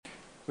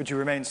Would you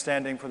remain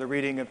standing for the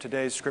reading of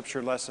today's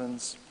scripture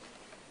lessons?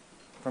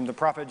 From the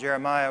prophet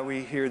Jeremiah,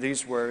 we hear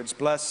these words: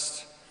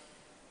 "Blessed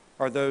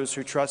are those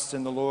who trust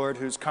in the Lord,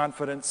 whose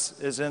confidence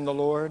is in the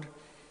Lord.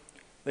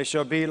 They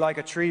shall be like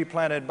a tree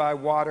planted by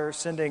water,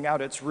 sending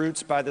out its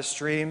roots by the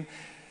stream.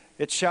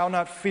 It shall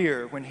not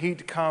fear when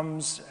heat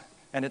comes,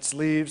 and its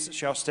leaves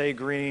shall stay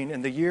green.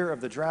 In the year of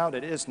the drought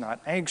it is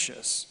not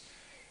anxious,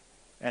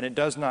 and it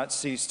does not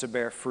cease to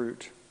bear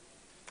fruit."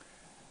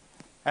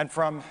 And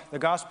from the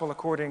Gospel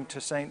according to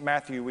St.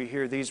 Matthew, we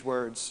hear these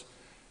words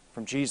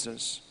from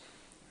Jesus: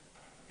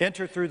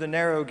 "Enter through the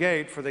narrow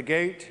gate, for the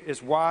gate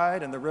is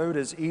wide and the road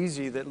is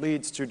easy that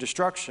leads to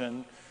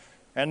destruction,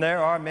 and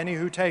there are many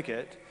who take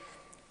it.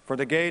 For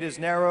the gate is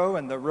narrow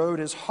and the road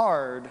is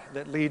hard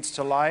that leads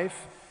to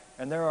life,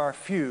 and there are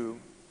few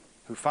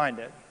who find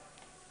it."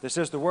 This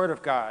is the word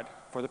of God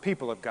for the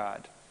people of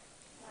God.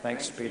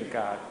 Thanks be to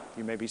God.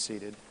 You may be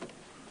seated.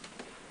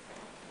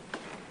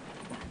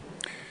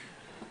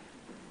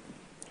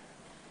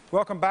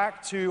 Welcome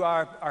back to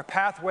our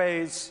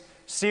Pathways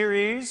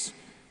series,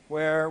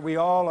 where we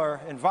all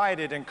are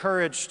invited,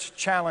 encouraged,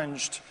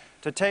 challenged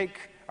to take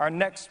our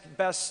next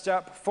best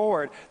step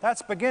forward.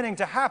 That's beginning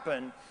to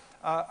happen.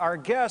 Our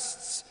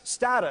guests'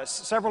 status,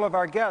 several of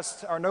our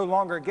guests are no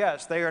longer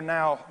guests. They are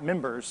now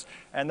members,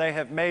 and they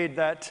have made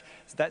that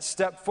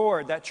step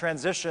forward, that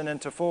transition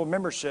into full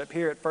membership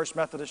here at First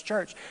Methodist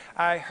Church.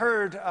 I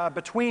heard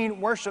between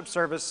worship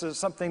services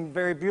something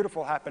very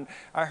beautiful happen.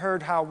 I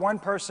heard how one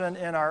person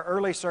in our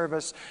early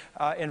service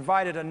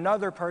invited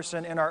another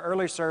person in our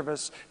early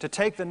service to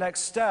take the next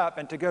step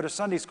and to go to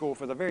Sunday school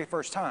for the very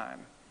first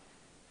time.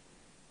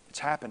 It's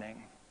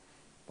happening.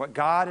 What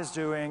God is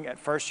doing at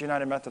First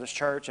United Methodist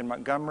Church in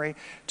Montgomery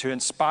to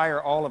inspire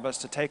all of us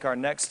to take our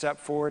next step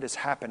forward is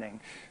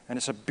happening. And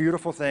it's a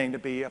beautiful thing to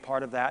be a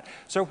part of that.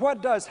 So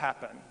what does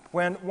happen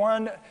when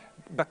one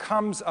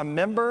becomes a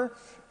member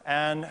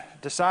and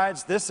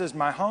decides, this is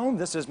my home,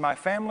 this is my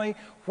family?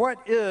 What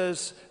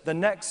is the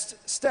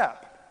next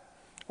step?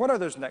 What are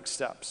those next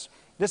steps?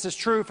 This is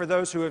true for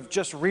those who have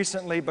just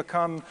recently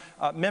become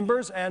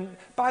members. And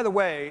by the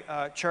way,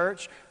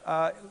 church,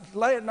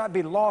 let it not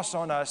be lost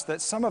on us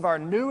that some of our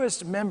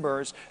newest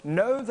members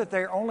know that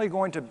they're only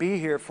going to be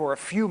here for a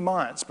few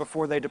months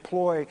before they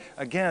deploy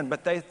again.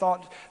 But they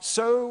thought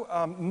so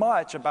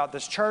much about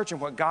this church and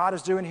what God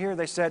is doing here,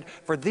 they said,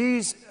 for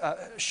these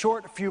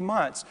short few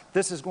months,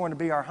 this is going to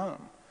be our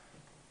home.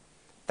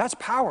 That's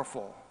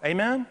powerful.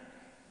 Amen?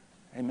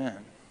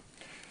 Amen.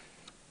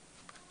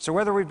 So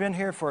whether we've been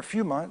here for a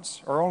few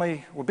months, or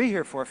only will be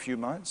here for a few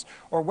months,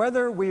 or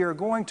whether we are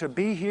going to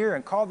be here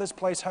and call this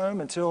place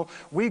home until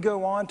we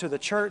go on to the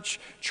church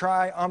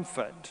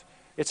triumphant,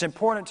 it's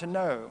important to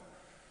know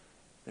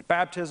that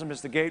baptism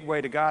is the gateway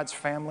to God's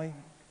family,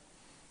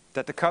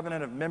 that the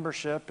covenant of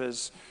membership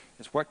is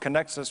what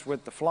connects us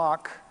with the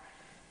flock.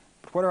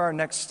 But what are our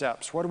next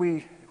steps? What do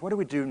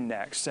we do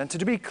next? And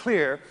to be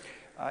clear,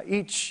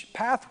 each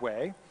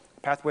pathway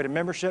to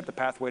membership, the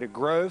pathway to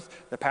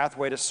growth, the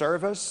pathway to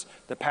service,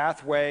 the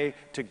pathway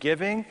to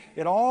giving,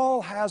 it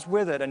all has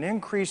with it an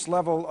increased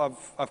level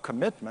of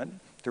commitment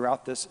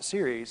throughout this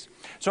series.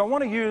 So I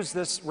want to use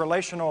this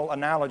relational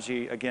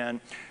analogy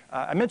again.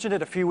 I mentioned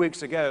it a few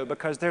weeks ago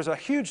because there's a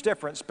huge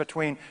difference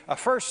between a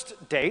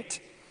first date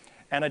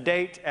and a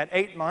date at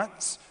 8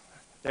 months.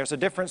 There's a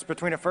difference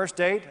between a first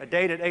date, a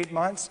date at 8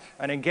 months,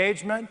 an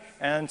engagement,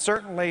 and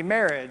certainly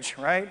marriage,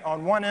 right?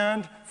 On one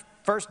end,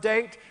 first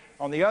date.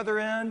 On the other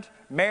end,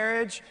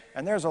 marriage,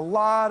 and there's a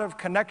lot of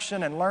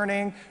connection and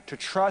learning to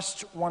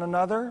trust one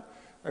another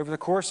over the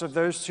course of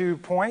those 2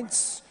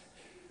 points.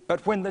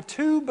 But when the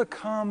two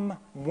become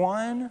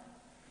one,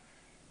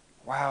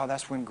 wow,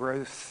 that's when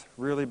growth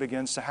really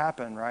begins to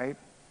happen, right?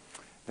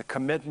 The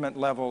commitment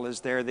level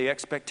is there, the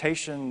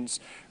expectations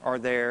are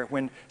there.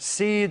 When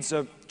seeds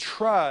of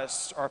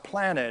trust are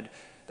planted,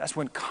 that's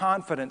when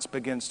confidence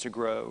begins to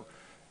grow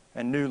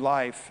and new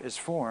life is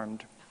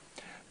formed.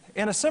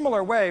 In a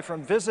similar way,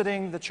 from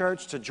visiting the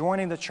church to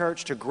joining the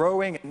church to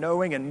growing and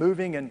knowing and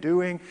moving and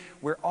doing,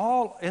 we're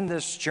all in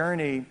this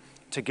journey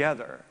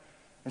together.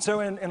 And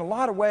so in a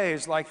lot of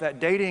ways, like that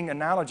dating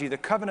analogy, the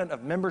covenant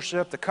of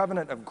membership, the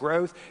covenant of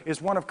growth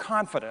is one of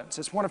confidence.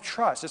 It's one of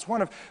trust. It's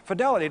one of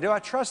fidelity. Do I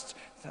trust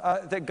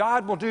that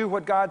God will do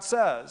what God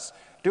says?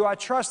 Do I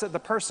trust that the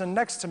person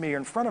next to me or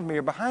in front of me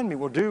or behind me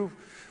will do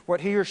what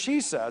he or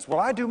she says?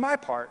 Will I do my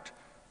part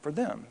for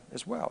them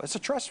as well? It's a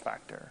trust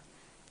factor.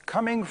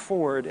 Coming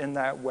forward in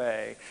that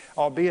way,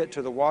 albeit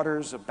to the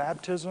waters of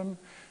baptism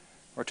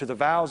or to the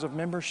vows of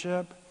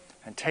membership,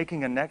 and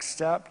taking a next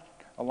step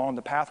along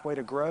the pathway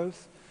to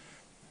growth,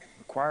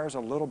 requires a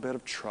little bit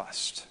of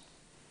trust,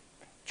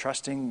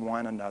 trusting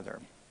one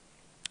another.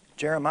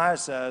 Jeremiah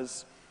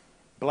says,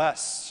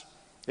 "Blessed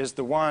is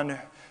the one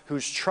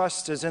whose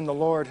trust is in the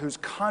Lord, whose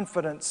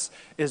confidence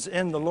is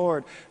in the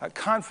Lord."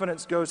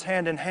 Confidence goes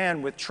hand in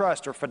hand with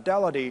trust or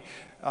fidelity.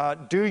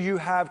 Do you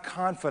have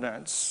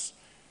confidence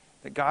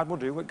that God will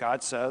do what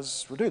God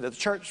says will do, that the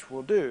church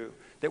will do,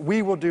 that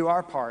we will do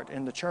our part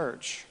in the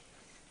church?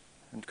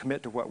 and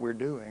commit to what we're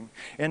doing.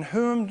 In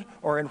whom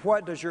or in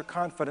what does your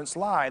confidence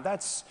lie?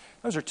 Those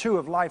are two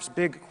of life's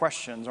big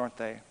questions, aren't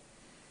they?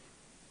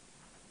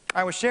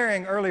 I was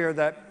sharing earlier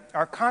that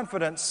our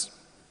confidence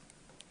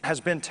has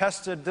been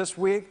tested this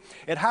week.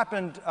 It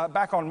happened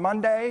back on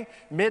Monday,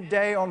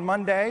 midday on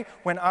Monday,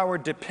 when our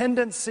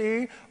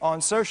dependency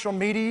on social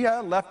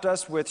media left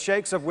us with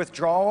shakes of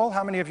withdrawal.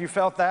 How many of you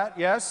felt that?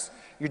 Yes?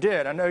 You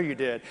did. I know you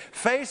did.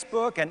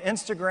 Facebook and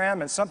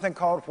Instagram and something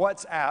called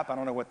WhatsApp, I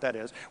don't know what that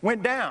is,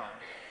 went down.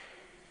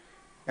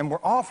 And we're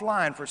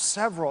offline for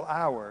several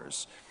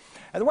hours.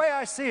 And the way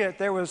I see it,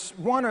 there was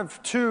one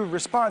of two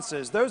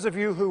responses. Those of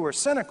you who were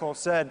cynical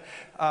said,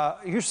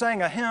 you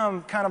sang a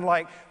hymn kind of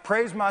like,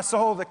 praise my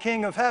soul, the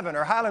King of heaven,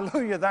 or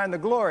hallelujah, thine the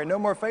glory. No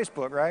more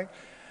Facebook, right?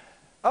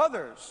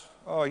 Others,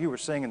 oh, you were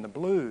singing the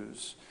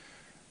blues.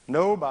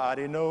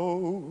 Nobody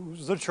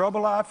knows the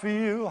trouble I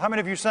feel. How many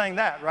of you sang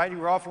that, right? You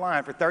were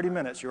offline for 30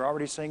 minutes. You're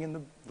already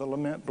singing the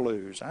lament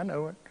blues. I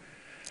know it.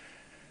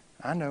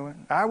 I know it.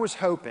 I was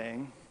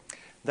hoping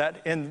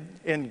that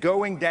in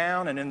going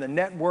down and in the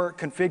network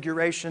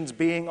configurations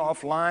being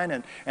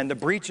offline and the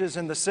breaches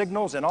in the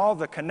signals and all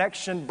the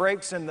connection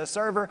breaks in the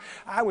server,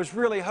 I was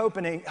really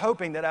hoping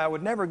that I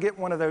would never get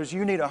one of those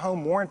 "you need a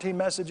home warranty"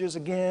 messages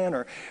again,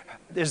 or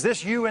 "is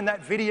this you in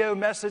that video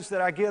message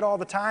that I get all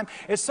the time?"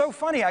 It's so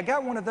funny, I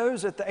got one of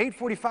those at the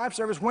 8:45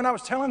 service when I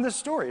was telling this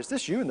story. Is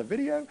this you in the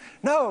video?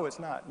 No, it's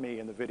not me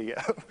in the video.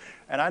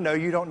 And I know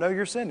you don't know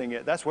you're sending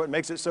it. That's what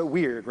makes it so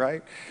weird,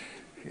 right?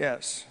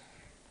 Yes.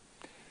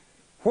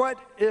 What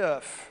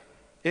if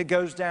it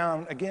goes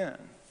down again?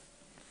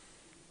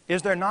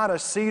 Is there not a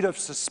seed of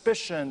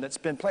suspicion that's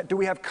been planted? Do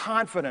we have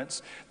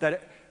confidence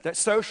that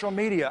social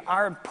media,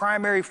 our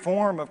primary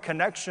form of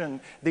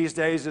connection these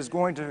days, is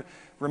going to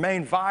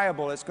remain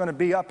viable? It's going to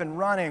be up and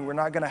running. We're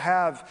not going to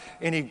have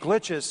any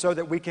glitches, so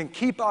that we can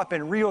keep up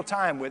in real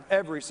time with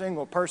every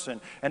single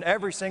person and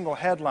every single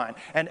headline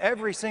and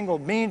every single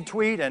mean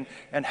tweet and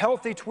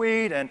healthy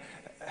tweet and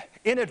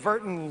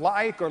inadvertent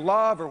like or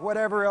love or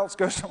whatever else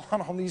goes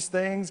on these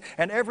things,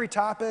 and every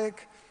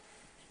topic.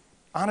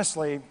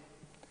 Honestly,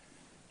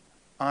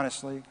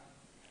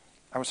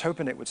 I was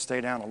hoping it would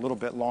stay down a little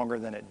bit longer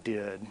than it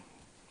did.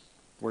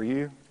 Were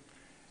you?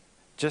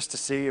 Just to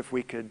see if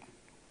we could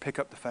pick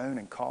up the phone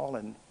and call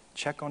and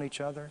check on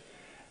each other.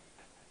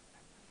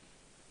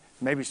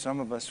 Maybe some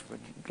of us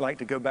would like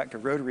to go back to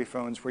rotary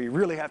phones where you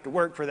really have to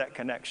work for that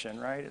connection,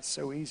 right? It's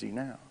so easy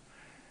now.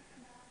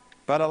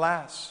 But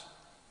alas,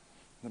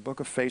 the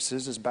Book of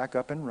Faces is back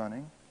up and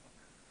running.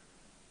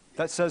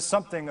 That says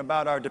something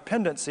about our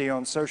dependency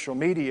on social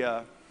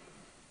media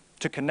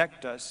to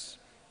connect us.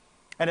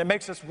 And it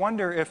makes us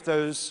wonder if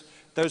those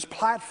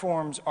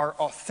platforms are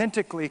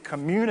authentically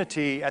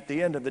community at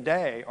the end of the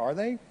day. Are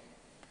they?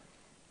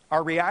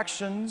 Our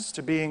reactions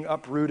to being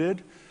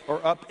uprooted or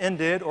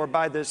upended or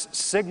by this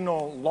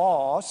signal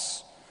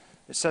loss,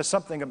 it says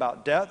something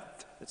about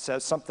death. It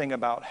says something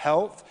about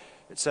health.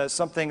 It says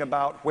something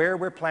about where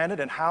we're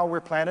planted and how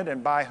we're planted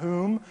and by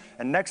whom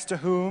and next to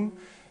whom.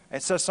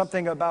 It says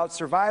something about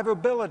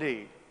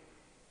survivability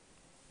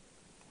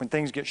when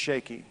things get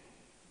shaky.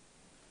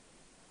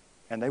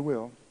 And they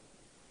will.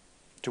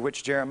 To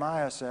which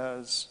Jeremiah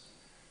says,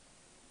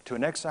 to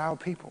an exiled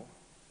people,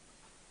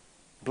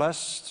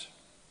 blessed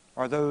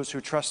are those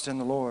who trust in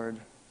the Lord,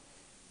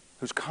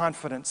 whose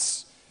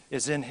confidence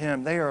is in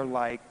Him. They are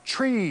like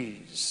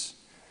trees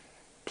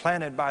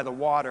planted by the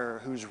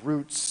water, whose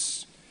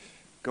roots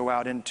go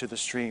out into the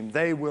stream.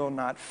 They will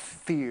not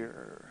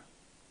fear.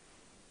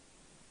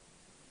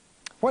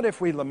 What if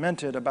we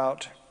lamented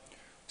about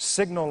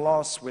signal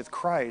loss with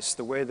Christ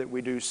the way that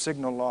we do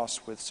signal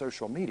loss with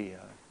social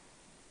media?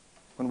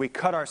 When we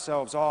cut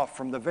ourselves off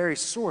from the very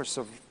source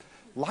of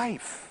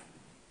life.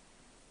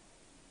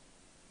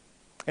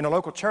 In a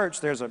local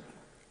church, there's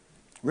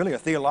really a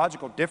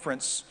theological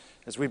difference,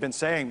 as we've been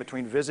saying,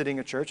 between visiting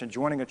a church and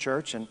joining a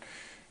church, and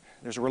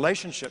there's a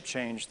relationship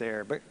change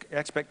there, but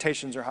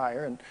expectations are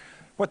higher. And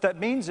what that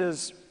means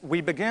is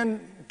we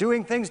begin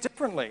doing things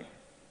differently.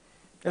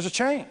 There's a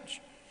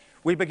change.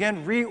 We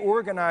begin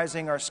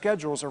reorganizing our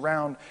schedules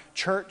around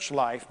church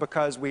life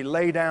because we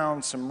lay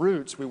down some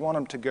roots. We want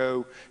them to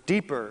go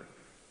deeper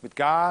with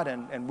God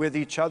and with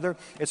each other.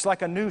 It's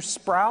like a new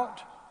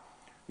sprout.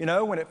 You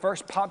know, when it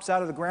first pops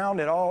out of the ground,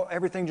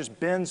 everything just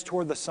bends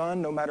toward the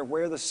sun, no matter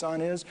where the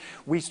sun is.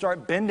 We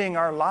start bending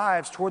our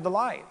lives toward the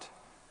light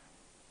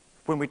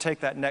when we take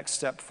that next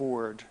step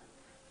forward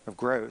of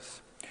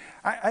growth.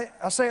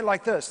 I'll say it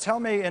like this. Tell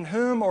me in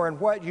whom or in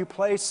what you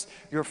place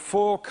your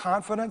full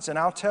confidence, and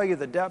I'll tell you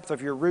the depth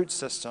of your root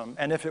system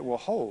and if it will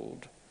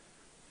hold.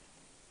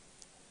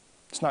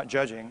 It's not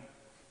judging,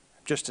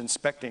 just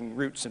inspecting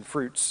roots and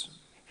fruits.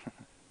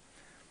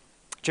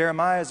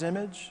 Jeremiah's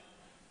image,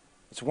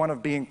 it's one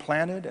of being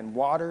planted and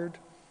watered.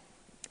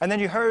 And then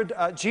you heard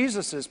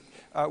Jesus'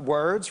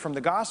 words from the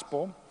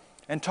gospel,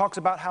 and talks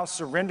about how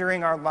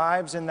surrendering our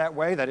lives in that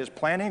way, that is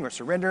planting or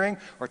surrendering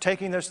or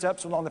taking those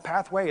steps along the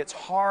pathway, it's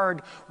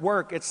hard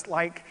work. It's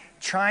like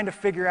trying to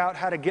figure out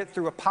how to get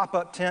through a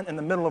pop-up tent in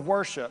the middle of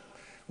worship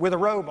with a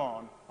robe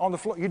on the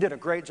floor. You did a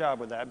great job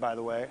with that, by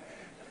the way.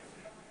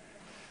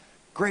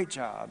 Great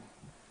job.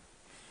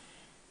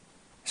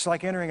 It's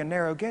like entering a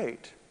narrow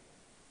gate.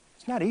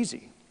 It's not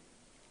easy.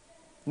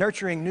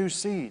 Nurturing new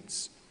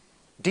seeds,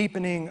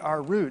 deepening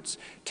our roots,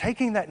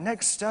 taking that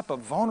next step of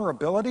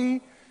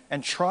vulnerability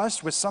and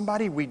trust with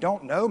somebody we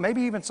don't know,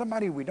 maybe even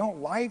somebody we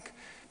don't like,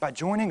 by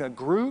joining a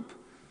group,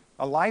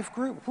 a life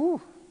group. Whew.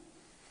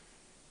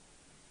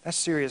 That's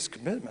serious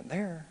commitment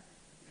there.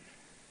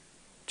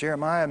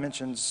 Jeremiah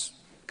mentions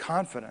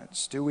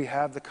confidence. Do we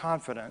have the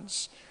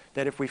confidence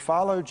that if we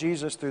follow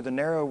Jesus through the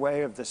narrow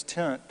way of this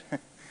tent,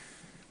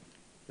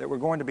 that we're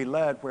going to be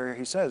led where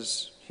he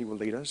says he will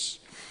lead us?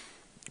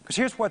 Because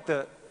here's what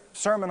the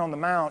Sermon on the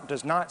Mount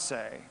does not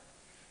say.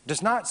 It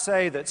does not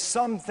say that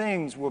some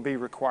things will be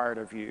required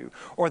of you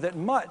or that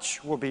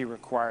much will be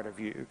required of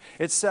you.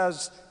 It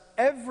says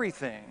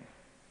everything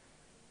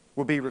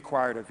will be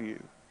required of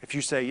you if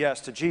you say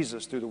yes to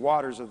Jesus through the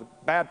waters of the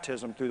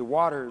baptism, through the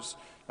waters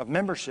of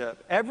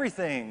membership.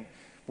 Everything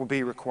will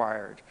be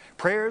required.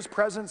 Prayers,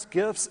 presence,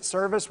 gifts,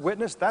 service,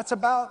 witness, that's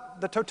about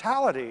the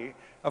totality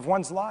of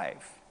one's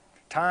life.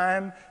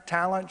 Time,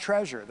 talent,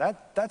 treasure,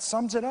 that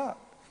sums it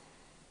up.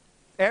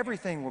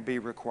 Everything will be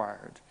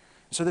required.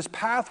 So this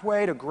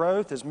pathway to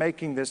growth is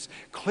making this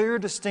clear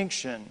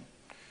distinction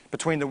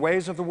between the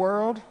ways of the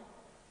world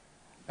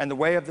and the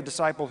way of the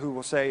disciple who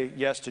will say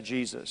yes to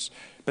Jesus.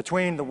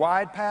 Between the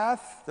wide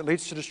path that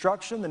leads to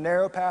destruction, the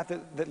narrow path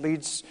that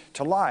leads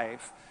to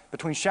life.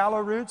 Between shallow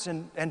roots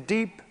and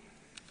deep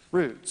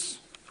roots.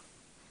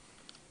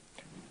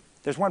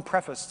 There's one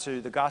preface to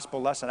the gospel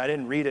lesson. I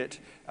didn't read it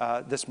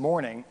this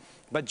morning.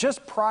 But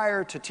just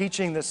prior to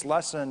teaching this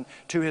lesson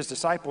to his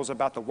disciples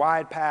about the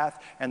wide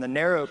path and the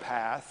narrow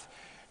path,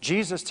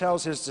 Jesus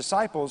tells his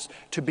disciples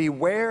to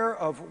beware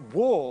of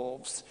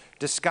wolves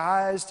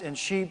disguised in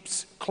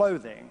sheep's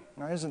clothing.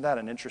 Now, isn't that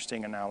an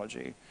interesting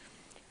analogy?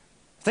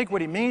 I think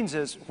what he means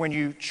is when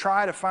you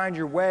try to find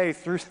your way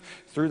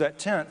through that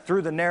tent,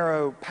 through the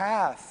narrow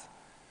path,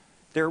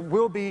 there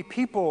will be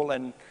people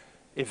and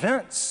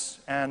events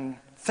and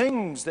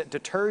things that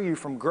deter you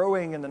from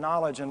growing in the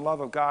knowledge and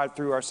love of God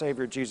through our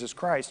Savior Jesus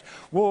Christ.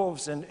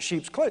 Wolves in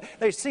sheep's clothing,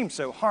 they seem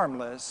so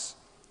harmless,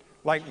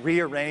 like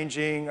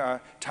rearranging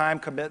time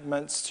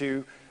commitments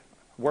to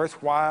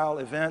worthwhile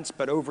events,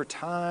 but over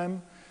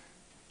time,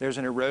 there's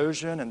an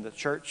erosion and the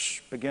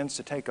church begins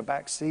to take a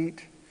back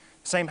seat.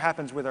 Same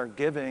happens with our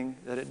giving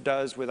that it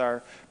does with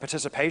our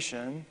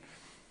participation.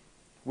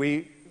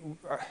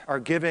 Our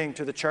giving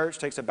to the church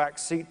takes a back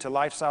seat to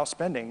lifestyle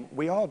spending.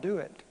 We all do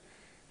it.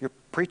 Your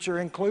preacher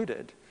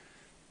included.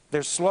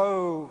 There's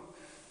slow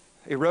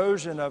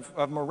erosion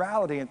of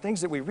morality and things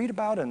that we read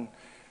about and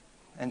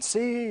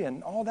see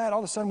and all that. All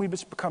of a sudden we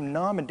just become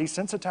numb and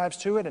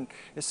desensitized to it, and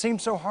it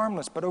seems so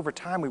harmless, but over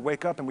time we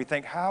wake up and we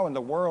think, how in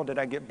the world did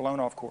I get blown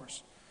off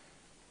course?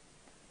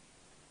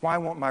 Why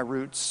won't my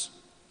roots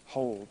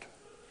hold?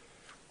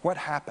 What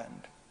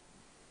happened?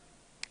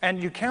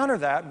 And you counter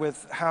that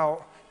with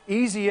how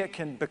easy it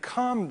can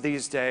become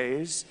these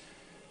days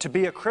to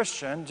be a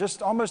Christian,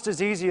 just almost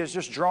as easy as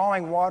just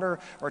drawing water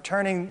or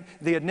turning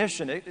the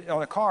ignition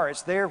on a car.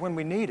 It's there when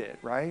we need it,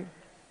 right?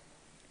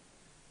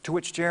 To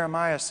which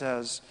Jeremiah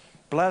says,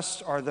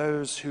 blessed are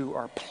those who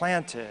are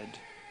planted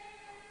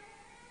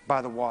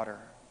by the water,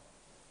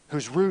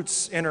 whose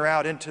roots enter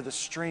out into the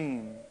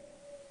stream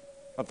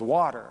of the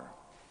water.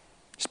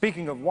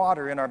 Speaking of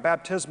water, in our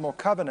baptismal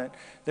covenant,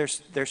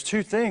 there's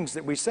two things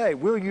that we say.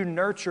 Will you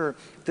nurture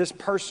this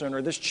person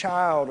or this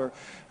child or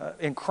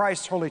in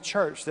Christ's holy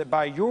church, that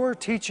by your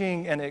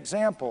teaching and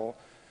example,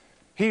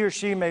 he or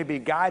she may be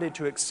guided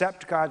to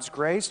accept God's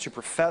grace, to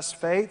profess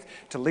faith,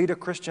 to lead a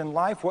Christian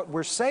life? What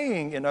we're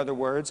saying, in other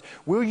words,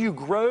 will you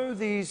grow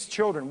these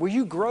children? Will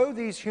you grow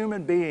these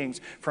human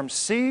beings from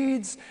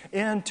seeds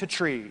into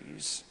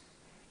trees?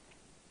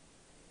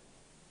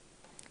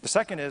 The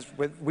second is,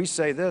 we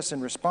say this in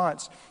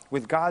response,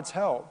 with God's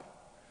help,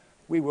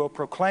 we will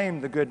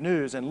proclaim the good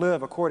news and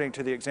live according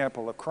to the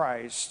example of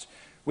Christ.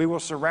 We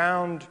will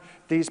surround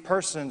these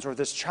persons or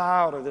this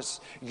child or this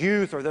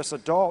youth or this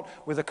adult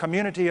with a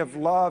community of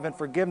love and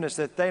forgiveness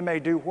that they may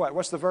do what?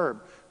 What's the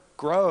verb?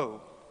 Grow.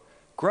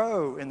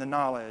 Grow in the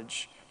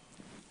knowledge.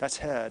 That's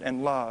head.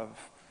 And love.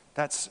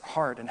 That's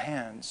heart and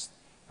hands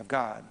of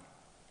God.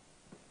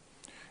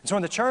 And so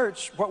in the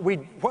church, what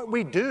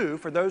we do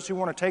for those who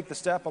want to take the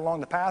step along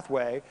the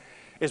pathway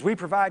is we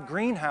provide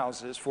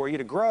greenhouses for you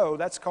to grow.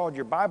 That's called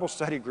your Bible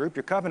study group,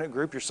 your covenant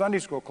group, your Sunday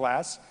school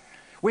class.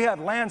 We have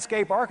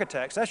landscape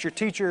architects. That's your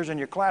teachers and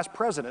your class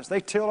presidents.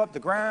 They till up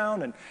the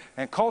ground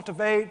and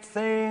cultivate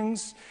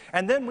things.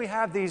 And then we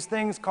have these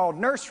things called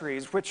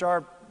nurseries, which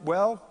are,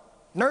 well,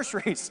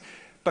 nurseries,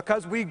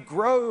 because we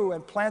grow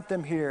and plant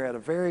them here at a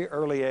very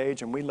early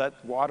age, and we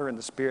let water and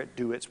the Spirit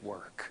do its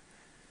work.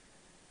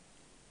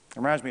 It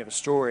reminds me of a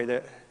story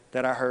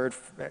that I heard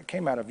that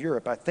came out of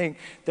Europe. I think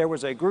there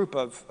was a group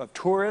of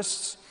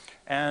tourists,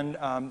 and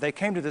they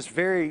came to this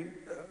very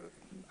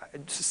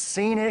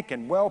scenic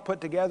and well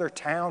put together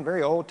town,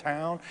 very old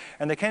town.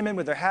 And they came in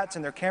with their hats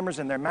and their cameras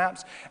and their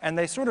maps, and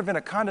they sort of in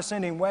a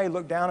condescending way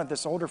looked down at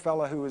this older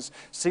fellow who was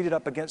seated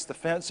up against the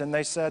fence, and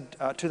they said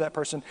to that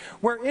person,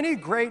 "Were any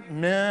great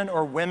men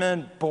or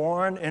women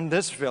born in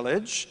this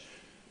village?"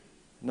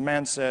 And the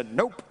man said,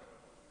 "Nope,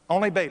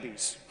 only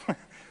babies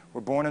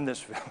were born in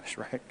this village,"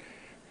 right?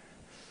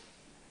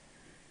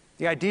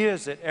 The idea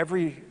is that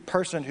every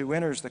person who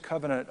enters the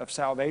covenant of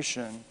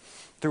salvation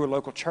through a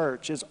local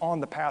church is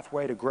on the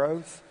pathway to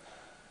growth.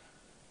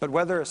 But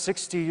whether a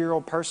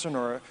 60-year-old person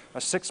or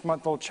a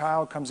 6-month-old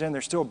child comes in,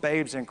 they're still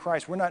babes in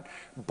Christ. We're not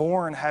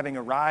born having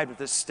arrived at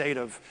this state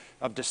of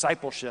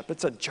discipleship.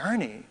 It's a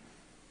journey.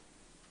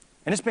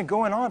 And it's been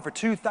going on for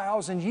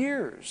 2,000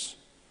 years.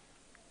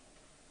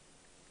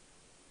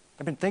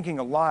 I've been thinking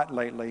a lot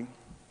lately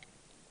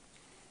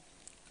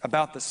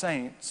about the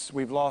saints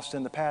we've lost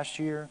in the past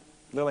year.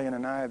 Lillian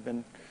and I have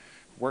been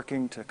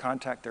working to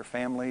contact their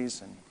families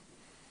and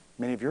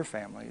many of your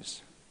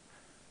families.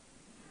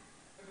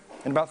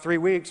 In about 3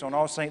 weeks, on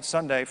All Saints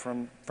Sunday,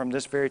 from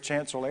this very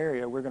chancel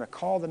area, we're going to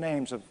call the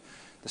names of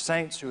the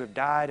saints who have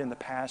died in the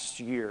past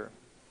year.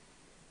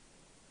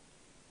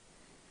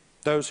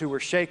 Those who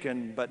were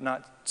shaken but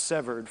not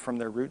severed from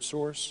their root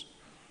source.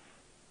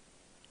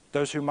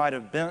 Those who might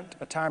have bent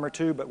a time or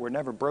two but were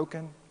never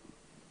broken.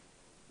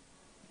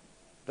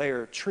 They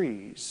are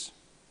trees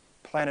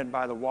planted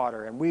by the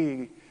water, and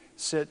we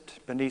sit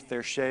beneath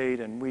their shade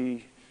and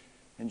we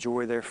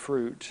enjoy their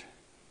fruit.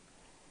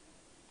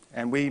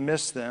 And we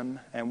miss them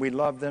and we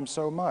love them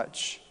so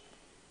much.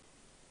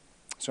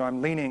 So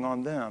I'm leaning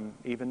on them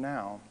even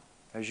now,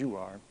 as you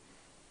are.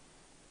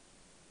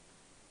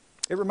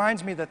 It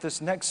reminds me that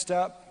this next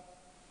step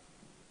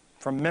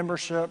from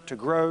membership to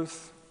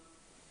growth,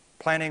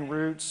 planting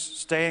roots,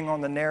 staying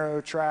on the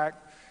narrow track,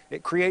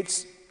 it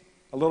creates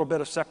a little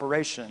bit of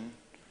separation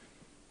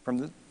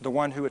from the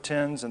one who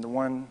attends and the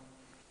one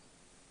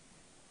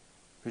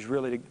who's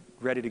really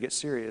ready to get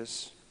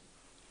serious.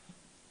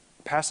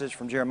 The passage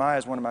from Jeremiah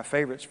is one of my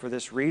favorites for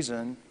this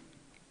reason.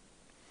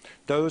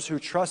 Those who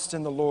trust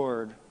in the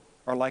Lord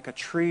are like a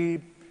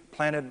tree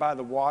planted by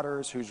the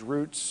waters whose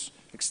roots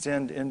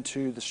extend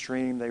into the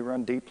stream. They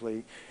run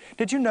deeply.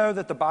 Did you know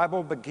that the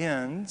Bible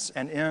begins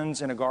and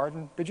ends in a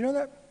garden? Did you know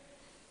that?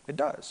 It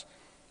does.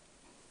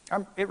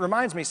 It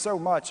reminds me so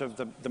much of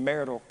the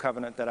marital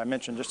covenant that I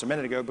mentioned just a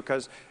minute ago,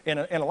 because in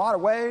a lot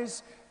of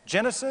ways,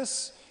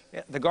 Genesis,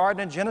 the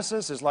garden in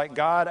Genesis is like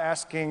God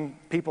asking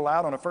people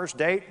out on a first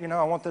date,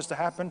 I want this to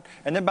happen.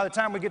 And then by the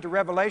time we get to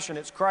Revelation,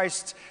 it's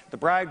Christ, the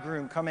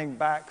bridegroom, coming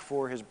back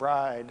for his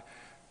bride,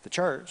 the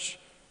church.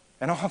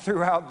 And all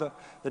throughout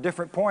the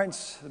different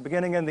points, the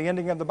beginning and the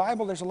ending of the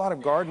Bible, there's a lot of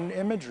garden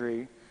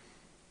imagery.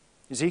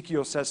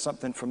 Ezekiel says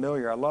something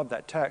familiar. I love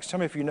that text. Tell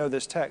me if you know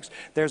this text.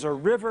 There's a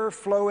river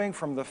flowing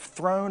from the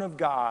throne of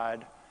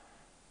God,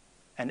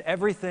 and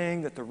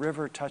everything that the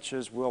river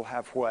touches will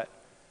have what?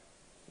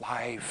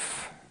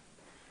 Life.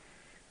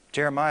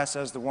 Jeremiah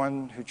says the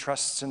one who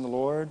trusts in the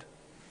Lord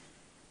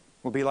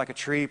will be like a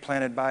tree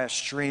planted by a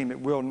stream. It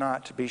will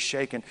not be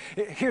shaken.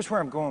 Here's where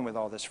I'm going with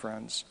all this,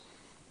 friends.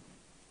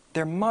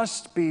 There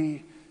must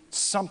be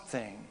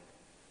something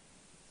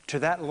to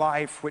that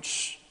life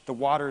which the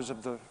waters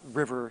of the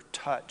river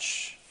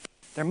touch.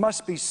 There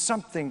must be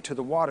something to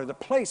the water. The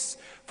place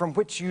from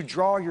which you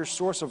draw your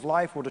source of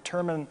life will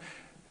determine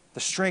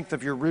the strength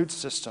of your root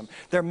system.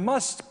 There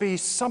must be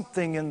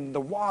something in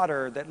the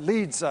water that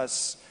leads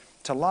us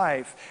to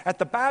life. At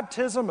the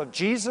baptism of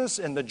Jesus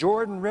in the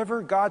Jordan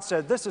River, God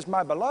said, "This is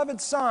my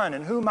beloved Son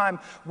in whom I'm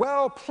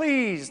well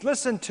pleased.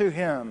 Listen to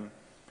him."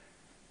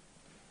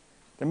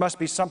 There must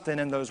be something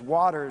in those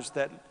waters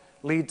that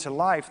lead to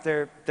life.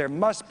 There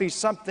must be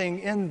something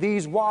in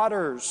these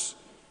waters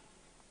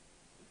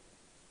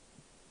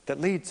that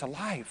lead to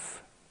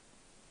life.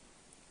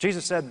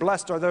 Jesus said,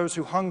 "Blessed are those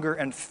who hunger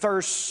and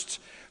thirst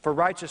for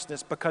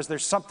righteousness," because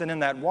there's something in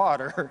that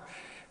water.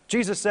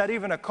 Jesus said,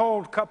 "Even a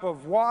cold cup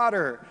of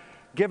water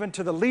given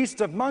to the least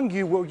among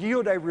you will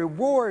yield a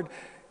reward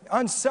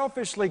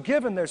unselfishly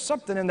given." There's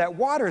something in that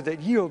water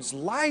that yields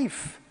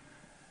life.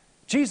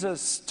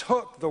 Jesus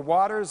took the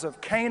waters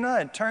of Cana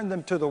and turned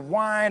them to the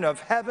wine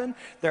of heaven.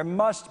 There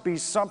must be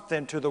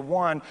something to the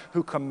one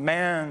who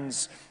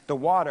commands the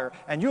water.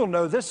 And you'll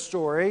know this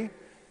story.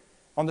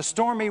 On the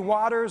stormy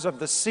waters of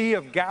the Sea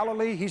of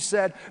Galilee, he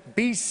said,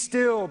 "Be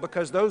still,"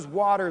 because those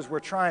waters were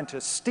trying to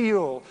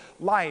steal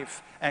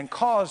life and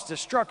cause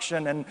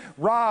destruction and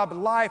rob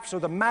life. So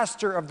the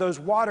master of those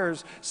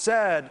waters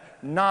said,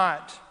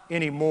 "Not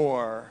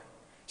anymore.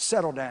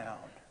 Settle down."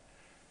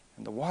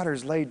 And the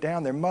waters laid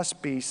down. There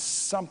must be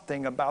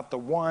something about the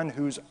one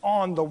who's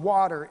on the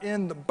water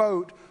in the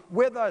boat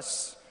with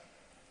us.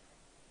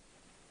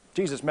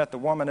 Jesus met the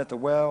woman at the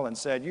well and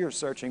said, "You're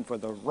searching for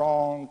the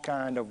wrong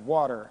kind of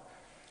water."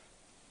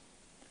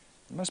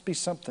 There must be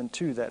something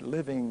to that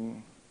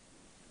living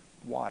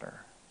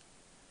water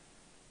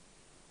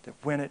that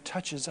when it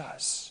touches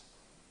us,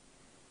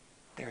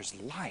 there's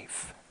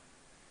life,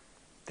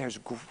 there's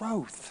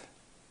growth,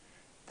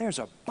 there's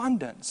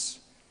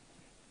abundance,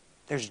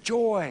 there's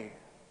joy,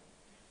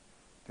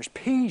 There's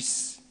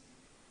peace.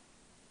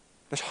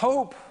 There's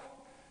hope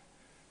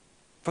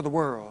for the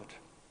world.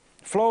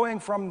 Flowing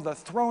from the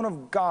throne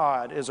of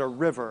God is a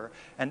river,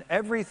 and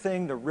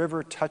everything the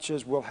river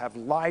touches will have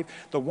life.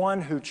 The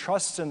one who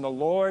trusts in the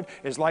Lord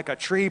is like a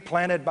tree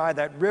planted by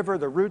that river.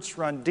 The roots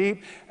run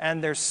deep,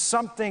 and there's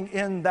something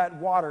in that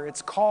water.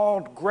 It's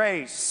called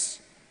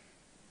grace.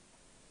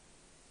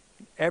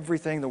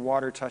 Everything the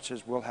water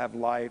touches will have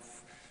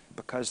life,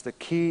 because the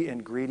key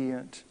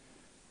ingredient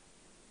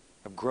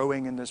of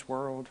growing in this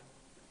world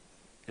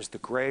is the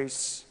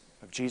grace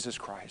of Jesus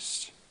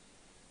Christ.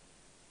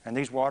 And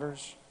these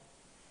waters,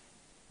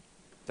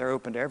 they're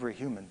open to every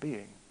human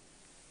being.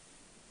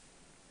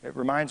 It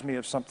reminds me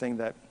of something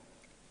that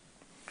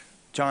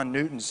John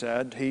Newton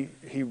said.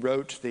 He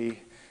wrote the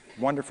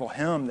wonderful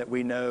hymn that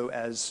we know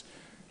as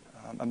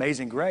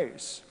Amazing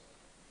Grace.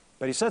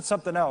 But he said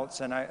something else,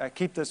 and I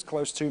keep this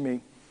close to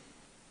me.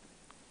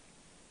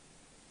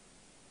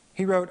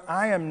 He wrote,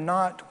 "I am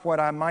not what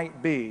I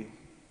might be.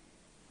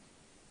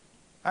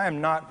 I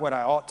am not what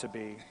I ought to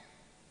be.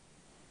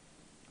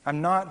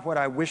 I'm not what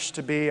I wish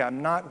to be.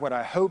 I'm not what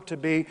I hope to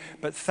be.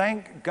 But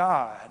thank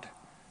God,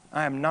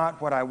 I am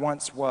not what I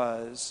once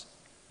was.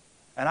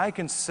 And I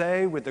can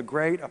say with the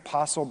great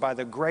apostle, by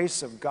the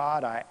grace of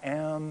God, I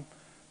am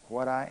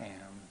what I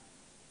am."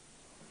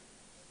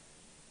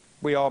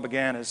 We all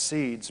began as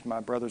seeds,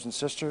 my brothers and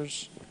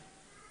sisters.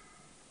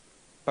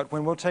 But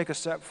when we'll take a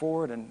step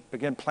forward and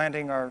begin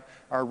planting our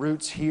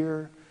roots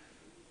here,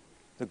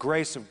 the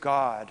grace of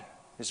God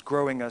is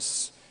growing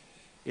us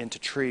into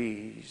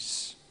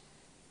trees.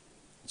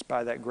 It's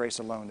by that grace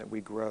alone that we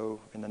grow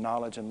in the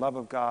knowledge and love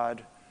of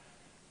God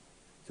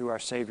through our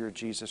Savior,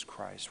 Jesus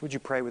Christ. Would you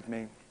pray with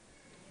me?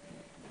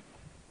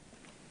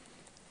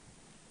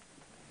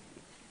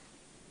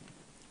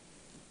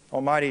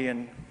 Almighty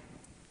and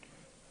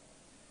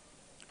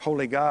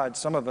holy God,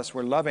 some of us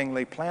were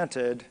lovingly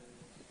planted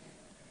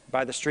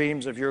by the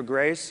streams of your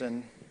grace,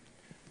 and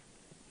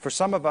for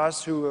some of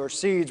us who are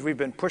seeds, we've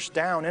been pushed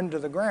down into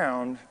the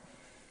ground.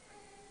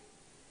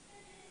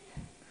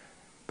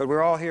 But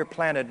we're all here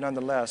planted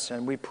nonetheless,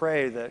 and we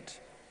pray that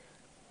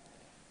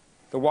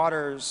the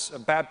waters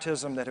of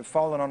baptism that have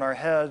fallen on our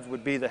heads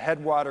would be the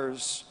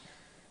headwaters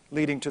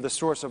leading to the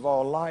source of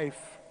all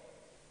life.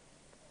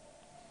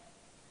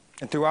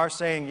 And through our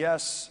saying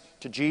yes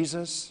to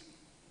Jesus,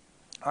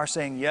 our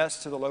saying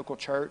yes to the local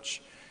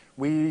church,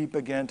 we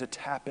begin to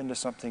tap into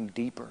something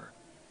deeper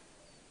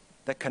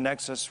that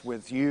connects us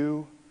with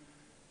you.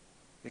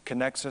 It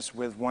connects us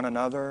with one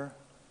another.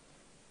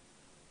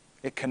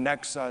 It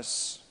connects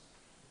us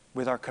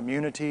with our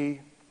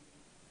community,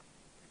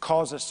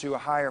 calls us to a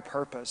higher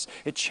purpose.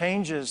 It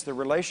changes the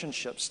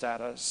relationship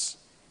status,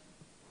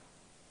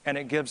 and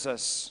it gives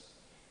us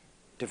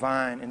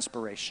divine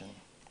inspiration.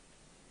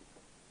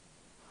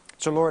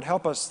 So Lord,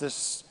 help us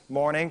this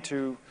morning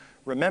to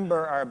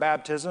remember our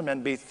baptism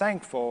and be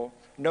thankful,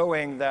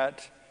 knowing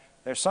that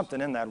there's something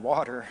in that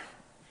water.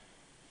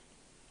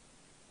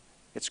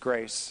 It's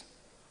grace,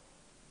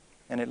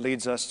 and it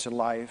leads us to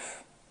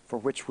life for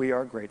which we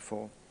are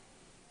grateful.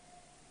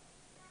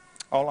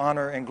 All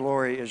honor and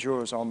glory is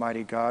yours,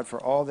 Almighty God, for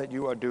all that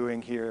you are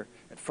doing here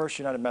at First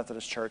United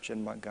Methodist Church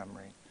in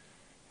Montgomery.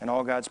 And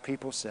all God's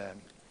people said,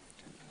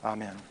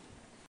 Amen.